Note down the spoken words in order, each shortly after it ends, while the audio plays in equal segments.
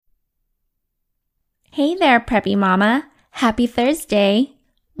Hey there, Preppy Mama. Happy Thursday.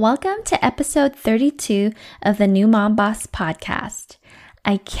 Welcome to episode 32 of the New Mom Boss podcast.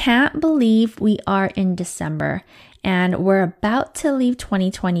 I can't believe we are in December and we're about to leave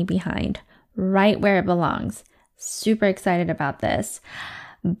 2020 behind, right where it belongs. Super excited about this.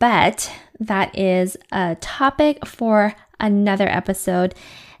 But that is a topic for another episode.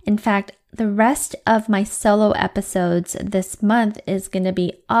 In fact, the rest of my solo episodes this month is going to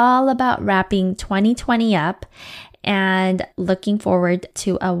be all about wrapping 2020 up and looking forward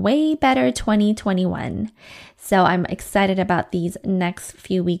to a way better 2021. So I'm excited about these next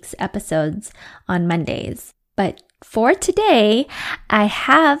few weeks' episodes on Mondays. But for today, I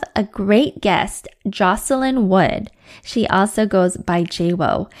have a great guest, Jocelyn Wood. She also goes by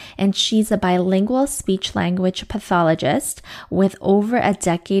JWO, and she's a bilingual speech-language pathologist with over a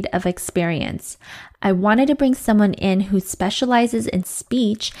decade of experience. I wanted to bring someone in who specializes in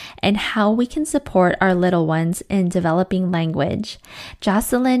speech and how we can support our little ones in developing language.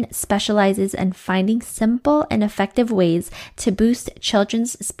 Jocelyn specializes in finding simple and effective ways to boost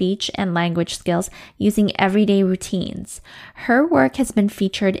children's speech and language skills using everyday routines. Her work has been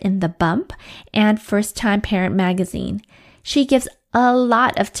featured in The Bump and First Time Parent magazine. She gives a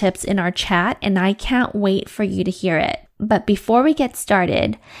lot of tips in our chat, and I can't wait for you to hear it. But before we get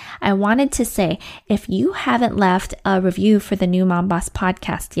started, I wanted to say, if you haven't left a review for the New Mom Boss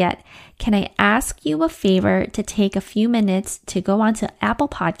podcast yet, can I ask you a favor to take a few minutes to go onto Apple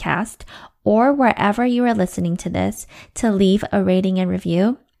Podcast or wherever you are listening to this to leave a rating and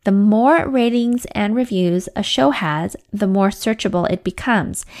review? The more ratings and reviews a show has, the more searchable it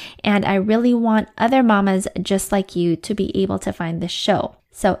becomes. And I really want other mamas just like you to be able to find this show.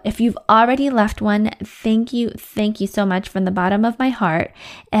 So if you've already left one, thank you so much from the bottom of my heart.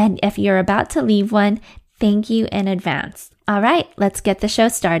 And if you're about to leave one, thank you in advance. All right, let's get the show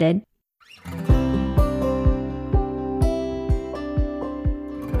started.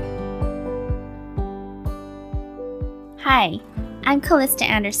 Hi, I'm Callista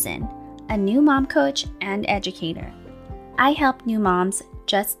Anderson, a new mom coach and educator. I help new moms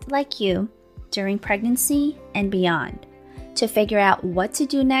just like you during pregnancy and beyond to figure out what to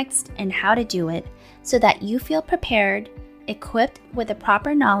do next and how to do it so that you feel prepared, equipped with the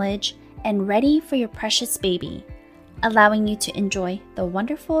proper knowledge, and ready for your precious baby, allowing you to enjoy the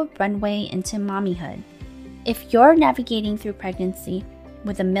wonderful runway into mommyhood. If you're navigating through pregnancy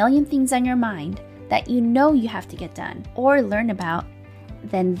with a million things on your mind that you know you have to get done or learn about,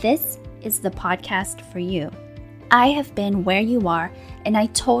 then this is the podcast for you. I have been where you are, and I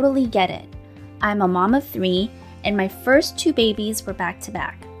totally get it. I'm a mom of 3, and my first 2 babies were back to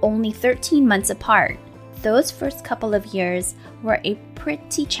back, only 13 months apart. Those first couple of years were a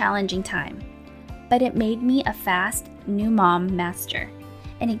pretty challenging time, but it made me a fast new mom master,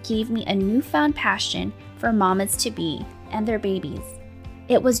 and it gave me a newfound passion for mamas to be and their babies.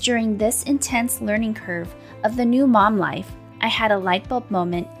 It was during this intense learning curve of the new mom life, I had a light bulb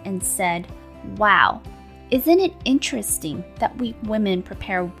moment and said, wow, isn't it interesting that we women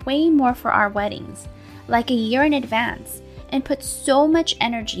prepare way more for our weddings, like a year in advance, and put so much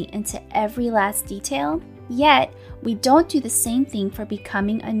energy into every last detail, yet we don't do the same thing for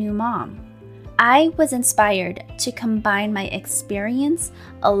becoming a new mom. I was inspired to combine my experience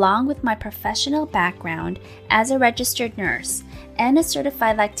along with my professional background as a registered nurse and a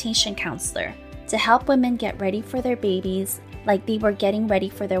certified lactation counselor to help women get ready for their babies like they were getting ready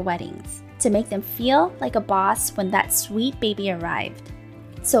for their weddings, to make them feel like a boss when that sweet baby arrived.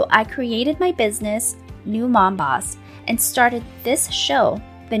 So I created my business, New Mom Boss, and started this show,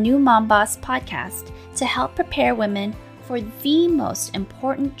 the New Mom Boss podcast, to help prepare women for the most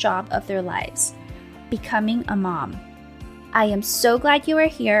important job of their lives, becoming a mom. I am so glad you are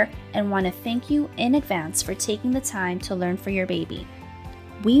here and want to thank you in advance for taking the time to learn for your baby.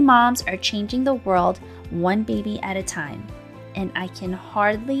 We moms are changing the world one baby at a time, and I can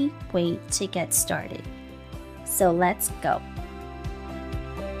hardly wait to get started. So let's go.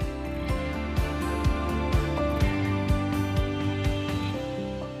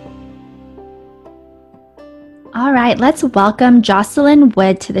 All right, let's welcome Jocelyn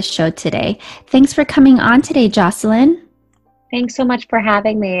Wood to the show today. Thanks for coming on today, Jocelyn. Thanks so much for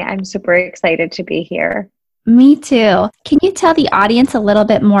having me. I'm super excited to be here. Me too. Can you tell the audience a little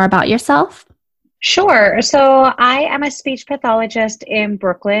bit more about yourself? Sure. So I am a speech pathologist in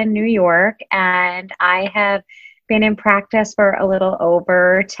Brooklyn, New York, and I have been in practice for a little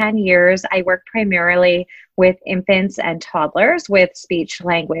over 10 years. I work primarily with infants and toddlers with speech,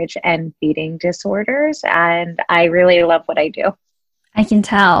 language, and feeding disorders, and I really love what I do. I can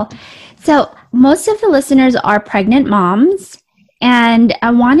tell. So most of the listeners are pregnant moms, And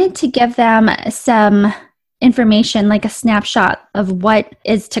I wanted to give them some information, like a snapshot of what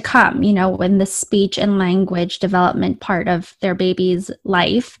is to come, in the speech and language development part of their baby's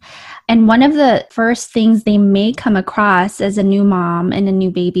life. And one of the first things they may come across as a new mom and a new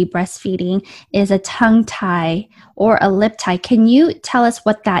baby breastfeeding is a tongue tie or a lip tie. Can you tell us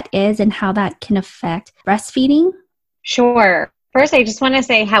what that is and how that can affect breastfeeding? Sure. First, I just want to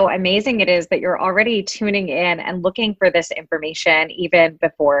say how amazing it is that you're already tuning in and looking for this information even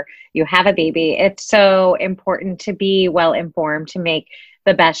before you have a baby. It's so important to be well informed to make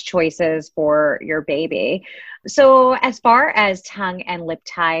the best choices for your baby. So, as far as tongue and lip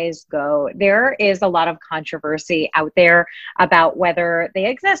ties go, there is a lot of controversy out there about whether they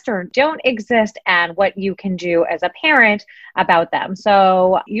exist or don't exist and what you can do as a parent about them.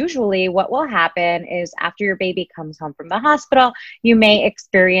 So, usually, what will happen is after your baby comes home from the hospital, you may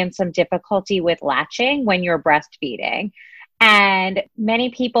experience some difficulty with latching when you're breastfeeding. And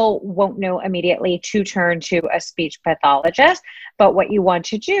many people won't know immediately to turn to a speech pathologist. But what you want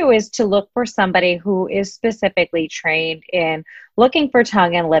to do is to look for somebody who is specifically trained in looking for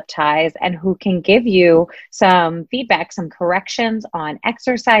tongue and lip ties and who can give you some feedback, some corrections on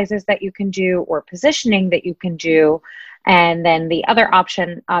exercises that you can do or positioning that you can do. And then the other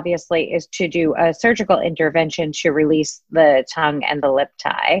option, obviously, is to do a surgical intervention to release the tongue and the lip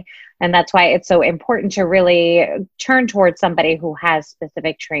tie. And that's why it's so important to really turn towards somebody who has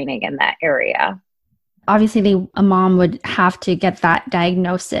specific training in that area. Obviously, a mom would have to get that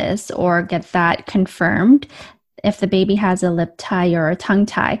diagnosis or get that confirmed if the baby has a lip tie or a tongue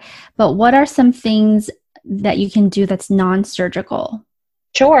tie. But what are some things that you can do that's non-surgical?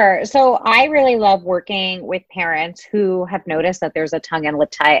 Sure. So I really love working with parents who have noticed that there's a tongue and lip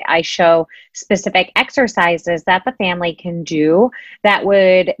tie. I show specific exercises that the family can do that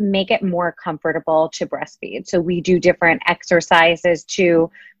would make it more comfortable to breastfeed. So we do different exercises to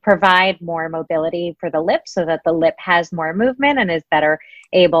provide more mobility for the lip so that the lip has more movement and is better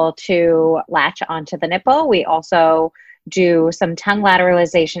able to latch onto the nipple. We also do some tongue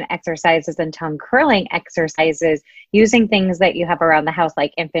lateralization exercises and tongue curling exercises using things that you have around the house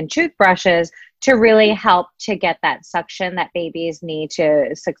like infant toothbrushes to really help to get that suction that babies need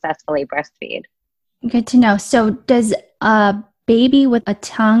to successfully breastfeed. Good to know. So does a baby with a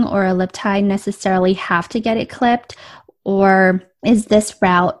tongue or a lip tie necessarily have to get it clipped, or is this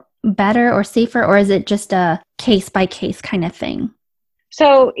route better or safer, or is it just a case by case kind of thing?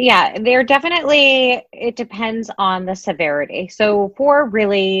 So yeah, it depends on the severity. So for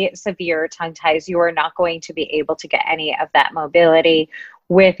really severe tongue ties, you are not going to be able to get any of that mobility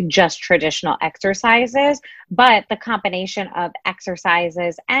with just traditional exercises, but the combination of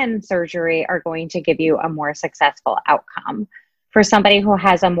exercises and surgery are going to give you a more successful outcome. For somebody who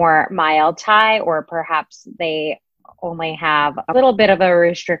has a more mild tie, or perhaps they only have a little bit of a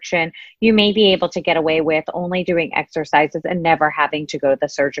restriction, you may be able to get away with only doing exercises and never having to go the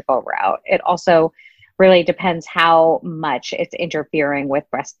surgical route. It also really depends how much it's interfering with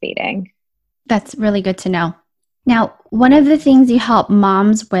breastfeeding. That's really good to know. Now, one of the things you help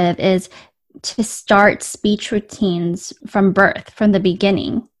moms with is to start speech routines from birth, from the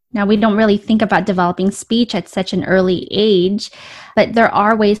beginning. Now, we don't really think about developing speech at such an early age, but there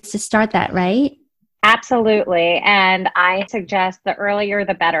are ways to start that, right? Absolutely. And I suggest the earlier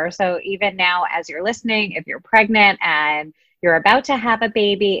the better. So even now, as you're listening, if you're pregnant and you're about to have a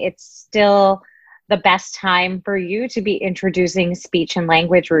baby, it's still the best time for you to be introducing speech and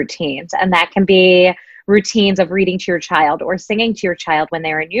language routines. And that can be routines of reading to your child or singing to your child when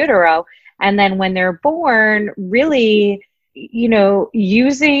they're in utero. And then when they're born, really,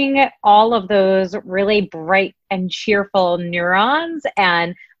 using all of those really bright and cheerful neurons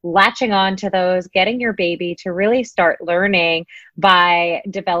and latching on to those, getting your baby to really start learning by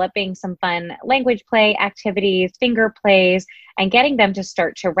developing some fun language play activities, finger plays, and getting them to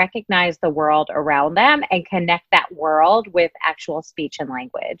start to recognize the world around them and connect that world with actual speech and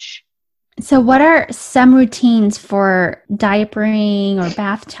language. So what are some routines for diapering or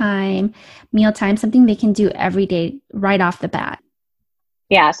bath time, mealtime, something they can do every day right off the bat?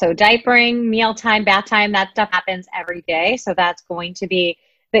 Yeah, so diapering, mealtime, bath time, that stuff happens every day. So that's going to be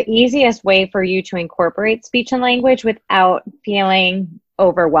the easiest way for you to incorporate speech and language without feeling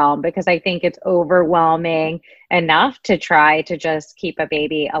overwhelmed, because I think it's overwhelming enough to try to just keep a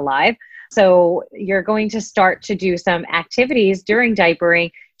baby alive. So you're going to start to do some activities during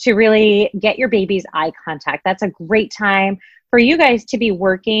diapering to really get your baby's eye contact. That's a great time for you guys to be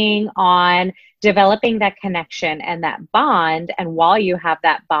working on developing that connection and that bond. And while you have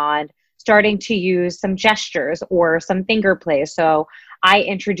that bond, starting to use some gestures or some finger plays. So I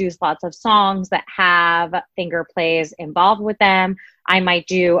introduce lots of songs that have finger plays involved with them. I might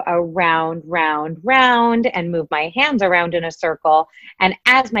do a round, round, round and move my hands around in a circle. And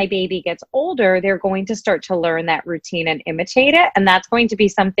as my baby gets older, they're going to start to learn that routine and imitate it. And that's going to be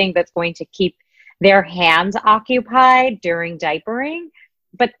something that's going to keep their hands occupied during diapering.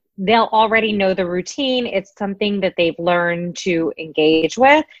 But they'll already know the routine. It's something that they've learned to engage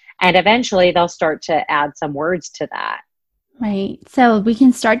with. And eventually they'll start to add some words to that. Right. So we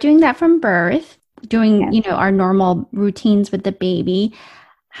can start doing that from birth, doing, Yes. our normal routines with the baby.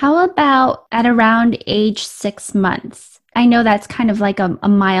 How about at around age 6 months? I know that's kind of like a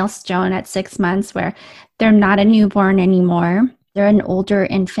milestone at 6 months where they're not a newborn anymore. They're an older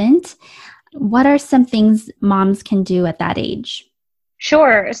infant. What are some things moms can do at that age?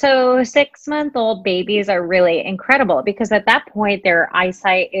 Sure. So 6-month-old babies are really incredible because at that point, their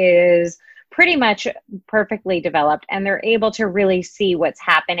eyesight is pretty much perfectly developed and they're able to really see what's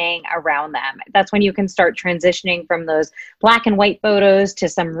happening around them. That's when you can start transitioning from those black and white photos to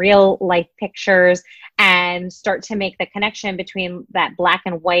some real life pictures and start to make the connection between that black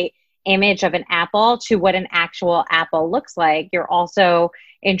and white image of an apple to what an actual apple looks like. You're also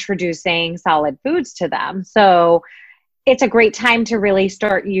introducing solid foods to them. So it's a great time to really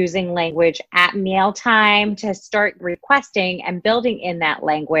start using language at mealtime, to start requesting and building in that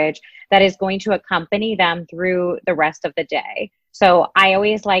language that is going to accompany them through the rest of the day. So I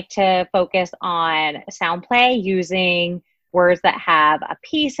always like to focus on sound play using words that have a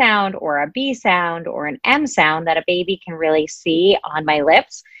P sound or a B sound or an M sound that a baby can really see on my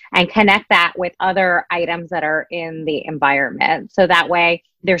lips and connect that with other items that are in the environment. So that way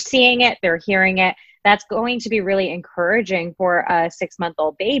they're seeing it, they're hearing it. That's going to be really encouraging for a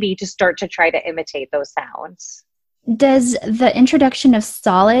 6-month-old baby to start to try to imitate those sounds. Does the introduction of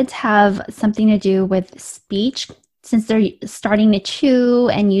solids have something to do with speech since they're starting to chew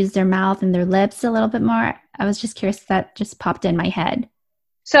and use their mouth and their lips a little bit more? I was just curious, that just popped in my head.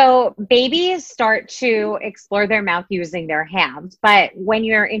 So babies start to explore their mouth using their hands, but when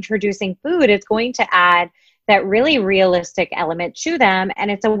you're introducing food, it's going to add that really realistic element to them. And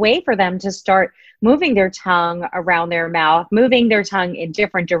it's a way for them to start moving their tongue around their mouth, moving their tongue in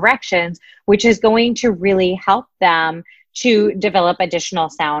different directions, which is going to really help them to develop additional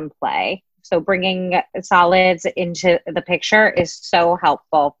sound play. So bringing solids into the picture is so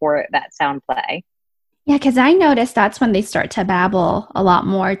helpful for that sound play. Yeah, because I noticed that's when they start to babble a lot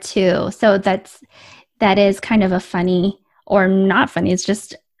more too. So that is kind of a funny, or not funny, it's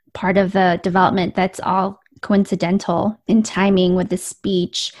just part of the development that's all coincidental in timing with the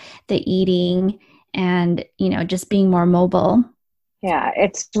speech, the eating, and just being more mobile. Yeah,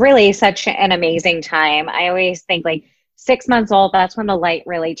 it's really such an amazing time. I always think like 6 months old, that's when the light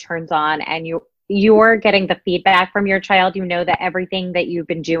really turns on and you're getting the feedback from your child. You know that everything that you've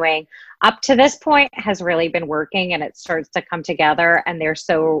been doing up to this point has really been working and it starts to come together and they're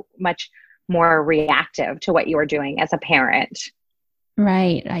so much more reactive to what you are doing as a parent.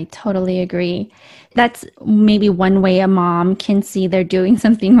 Right. I totally agree. That's maybe one way a mom can see they're doing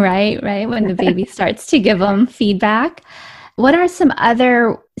something right? When the baby starts to give them feedback. What are some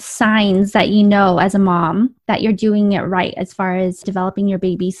other signs that you know as a mom that you're doing it right as far as developing your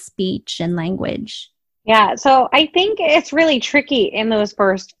baby's speech and language? Yeah, so I think it's really tricky in those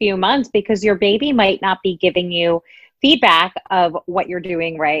first few months because your baby might not be giving you feedback of what you're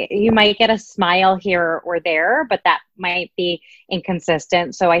doing right. You might get a smile here or there, but that might be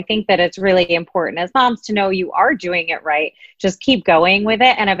inconsistent. So I think that it's really important as moms to know you are doing it right. Just keep going with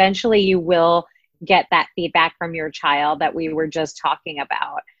it, and eventually you will get that feedback from your child that we were just talking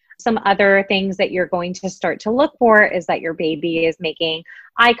about. Some other things that you're going to start to look for is that your baby is making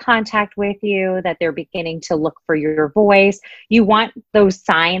eye contact with you, that they're beginning to look for your voice. You want those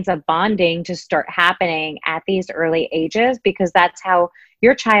signs of bonding to start happening at these early ages because that's how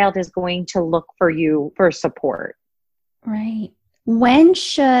your child is going to look for you for support. Right. When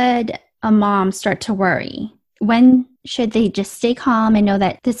should a mom start to worry? When should they just stay calm and know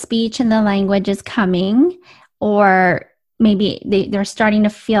that the speech and the language is coming? Or maybe they're starting to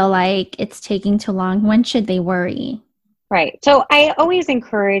feel like it's taking too long. When should they worry? Right. So I always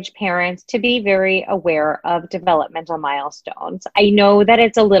encourage parents to be very aware of developmental milestones. I know that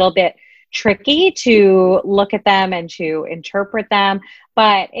it's a little bit tricky to look at them and to interpret them,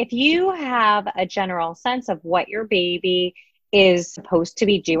 but if you have a general sense of what your baby is supposed to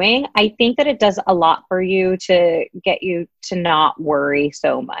be doing, I think that it does a lot for you to get you to not worry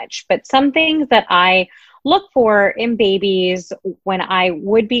so much. But some things that I look for in babies when I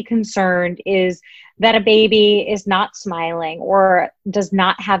would be concerned is that a baby is not smiling or does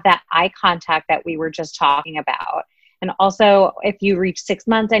not have that eye contact that we were just talking about. And also, if you reach 6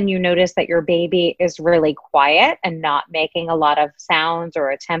 months and you notice that your baby is really quiet and not making a lot of sounds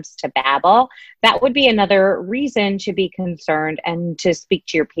or attempts to babble, that would be another reason to be concerned and to speak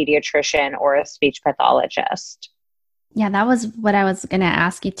to your pediatrician or a speech pathologist. Yeah, that was what I was going to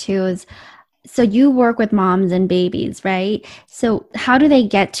ask you too is, so you work with moms and babies, right? So how do they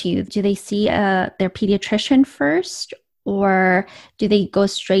get to you? Do they see their pediatrician first, or do they go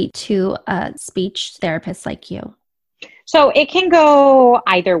straight to a speech therapist like you? So it can go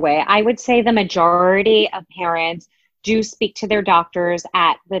either way. I would say the majority of parents do speak to their doctors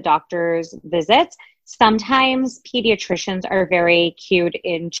at the doctor's visits. Sometimes pediatricians are very cued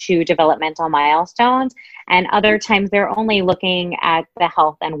into developmental milestones, and other times they're only looking at the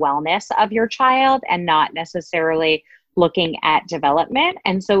health and wellness of your child and not necessarily looking at development.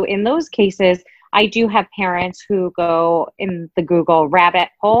 And so in those cases, I do have parents who go in the Google rabbit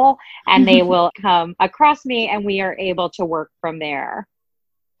hole and they will come across me and we are able to work from there.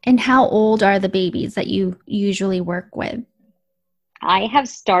 And how old are the babies that you usually work with? I have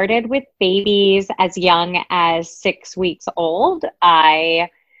started with babies as young as 6 weeks old. I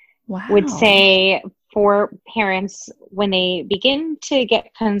would Wow. say for parents, when they begin to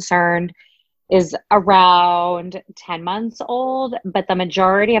get concerned, is around 10 months old, but the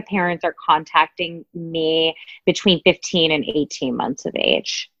majority of parents are contacting me between 15 and 18 months of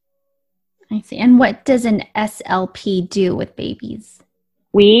age. I see. And what does an SLP do with babies?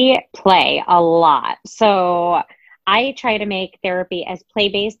 We play a lot. So I try to make therapy as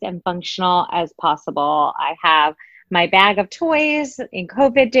play-based and functional as possible. I have my bag of toys. In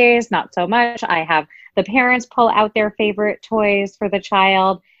COVID days, not so much. I have the parents pull out their favorite toys for the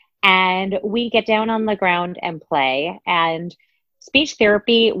child, and we get down on the ground and play. And speech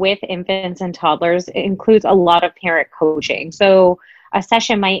therapy with infants and toddlers includes a lot of parent coaching. So a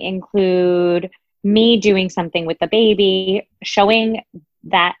session might include me doing something with the baby, showing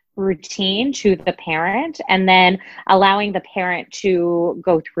that routine to the parent, and then allowing the parent to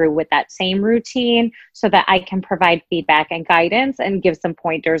go through with that same routine so that I can provide feedback and guidance and give some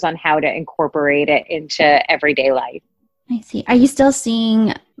pointers on how to incorporate it into everyday life. I see. Are you still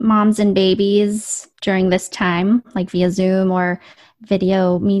seeing moms and babies during this time, like via Zoom or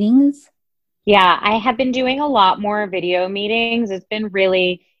video meetings? Yeah, I have been doing a lot more video meetings. It's been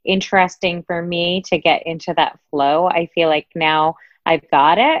really interesting for me to get into that flow. I feel like now I've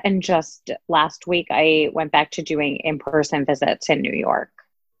got it. And just last week, I went back to doing in-person visits in New York.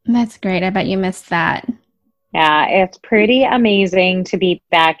 That's great. I bet you missed that. Yeah, it's pretty amazing to be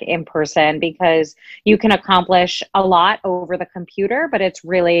back in person because you can accomplish a lot over the computer, but it's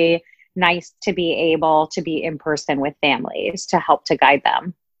really nice to be able to be in person with families to help to guide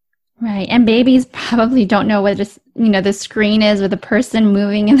them. Right. And babies probably don't know what the screen is with a person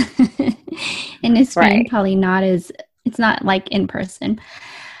moving in, in a screen. Right. Probably not as, it's not like in person.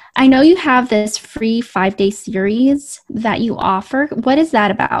 I know you have this free 5-day series that you offer. What is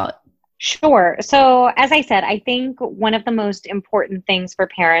that about? Sure. So, as I said, I think one of the most important things for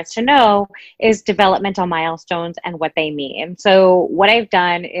parents to know is developmental milestones and what they mean. So, what I've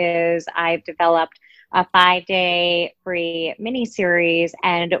done is I've developed a 5-day free mini series,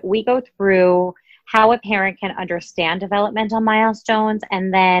 and we go through how a parent can understand developmental milestones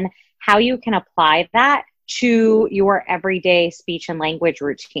and then how you can apply that to your everyday speech and language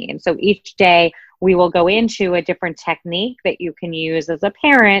routine. So, each day we will go into a different technique that you can use as a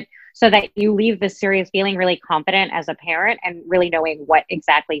parent so that you leave the series feeling really confident as a parent and really knowing what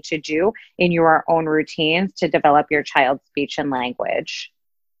exactly to do in your own routines to develop your child's speech and language.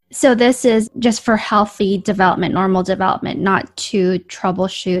 So this is just for healthy development, normal development, not to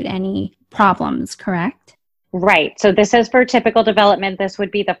troubleshoot any problems, correct? Right. So this is for typical development. This would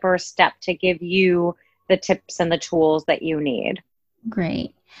be the first step to give you the tips and the tools that you need.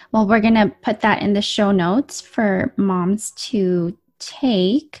 Great. Well, we're going to put that in the show notes for moms to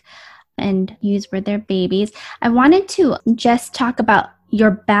take and use with their babies. I wanted to just talk about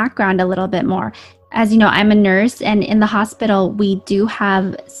your background a little bit more. As you know, I'm a nurse, and in the hospital, we do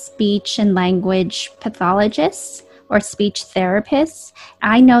have speech and language pathologists or speech therapists.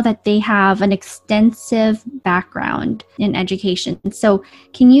 I know that they have an extensive background in education. So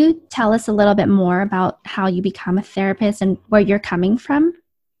can you tell us a little bit more about how you become a therapist and where you're coming from?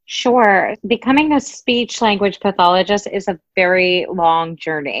 Sure. Becoming a speech language pathologist is a very long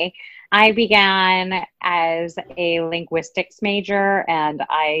journey. I began as a linguistics major, and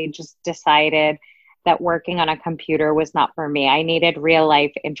I just decided that working on a computer was not for me. I needed real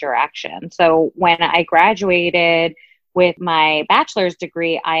life interaction. So when I graduated with my bachelor's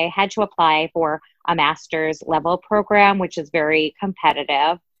degree, I had to apply for a master's level program, which is very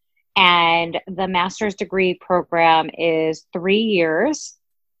competitive. And the master's degree program is 3 years.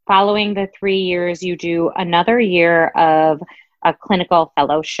 Following the 3 years, you do another year of a clinical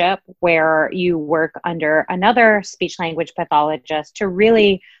fellowship where you work under another speech language pathologist to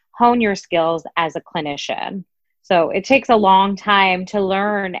really hone your skills as a clinician. So it takes a long time to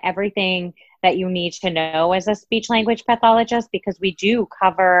learn everything that you need to know as a speech language pathologist, because we do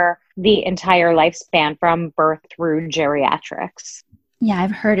cover the entire lifespan from birth through geriatrics. Yeah,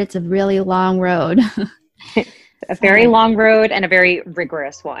 I've heard it's a really long road. A very long road and a very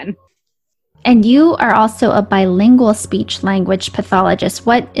rigorous one. And you are also a bilingual speech language pathologist.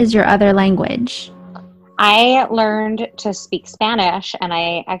 What is your other language? I learned to speak Spanish, and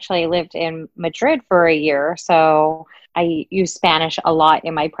I actually lived in Madrid for a year. So I use Spanish a lot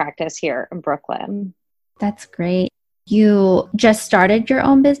in my practice here in Brooklyn. That's great. You just started your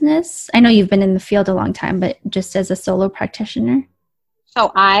own business? I know you've been in the field a long time, but just as a solo practitioner?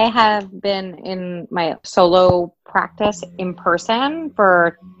 So I have been in my solo practice in person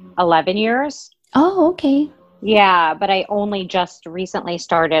for 11 years. Oh, okay. Yeah, but I only just recently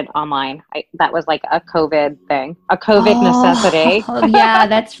started online. That was like a COVID thing, a COVID necessity. Yeah,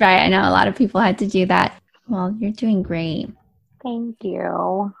 that's right. I know a lot of people had to do that. Well, you're doing great. Thank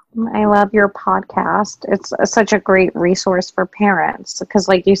you. I love your podcast. It's such a great resource for parents because,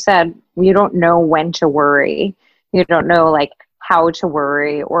 like you said, you don't know when to worry. You don't know like how to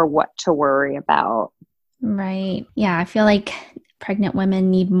worry or what to worry about. Right. Yeah, I feel like pregnant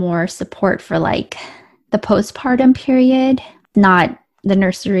women need more support for like the postpartum period, not the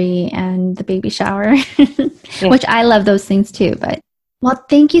nursery and the baby shower, which I love those things too. But well,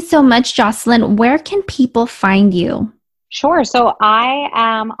 thank you so much, Jocelyn. Where can people find you? Sure. So I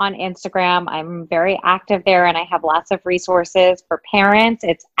am on Instagram. I'm very active there and I have lots of resources for parents.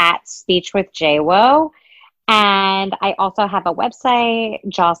 It's at Speech with JWO. And I also have a website,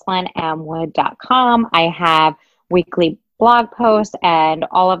 jocelynmwood.com. I have weekly blog posts and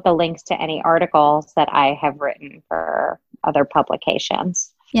all of the links to any articles that I have written for other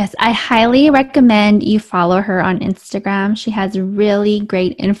publications. Yes, I highly recommend you follow her on Instagram. She has really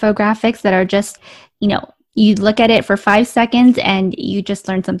great infographics that are just, you look at it for 5 seconds and you just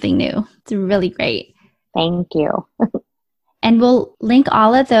learn something new. It's really great. Thank you. And we'll link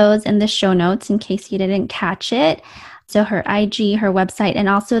all of those in the show notes in case you didn't catch it. So her IG, her website, and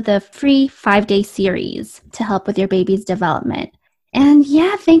also the free 5-day series to help with your baby's development. And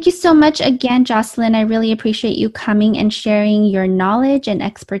yeah, thank you so much again, Jocelyn. I really appreciate you coming and sharing your knowledge and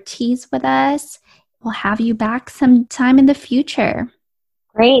expertise with us. We'll have you back sometime in the future.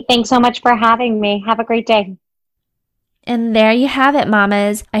 Great. Thanks so much for having me. Have a great day. And there you have it,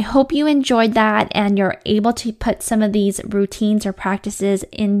 mamas. I hope you enjoyed that and you're able to put some of these routines or practices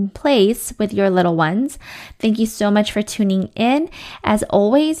in place with your little ones. Thank you so much for tuning in. As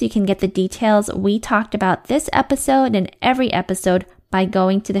always, you can get the details we talked about this episode and every episode by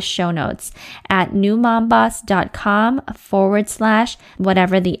going to the show notes at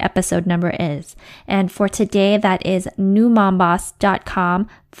newmomboss.com/whatever the episode number is. And for today, that is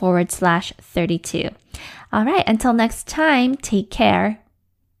newmomboss.com/32. All right, until next time, take care.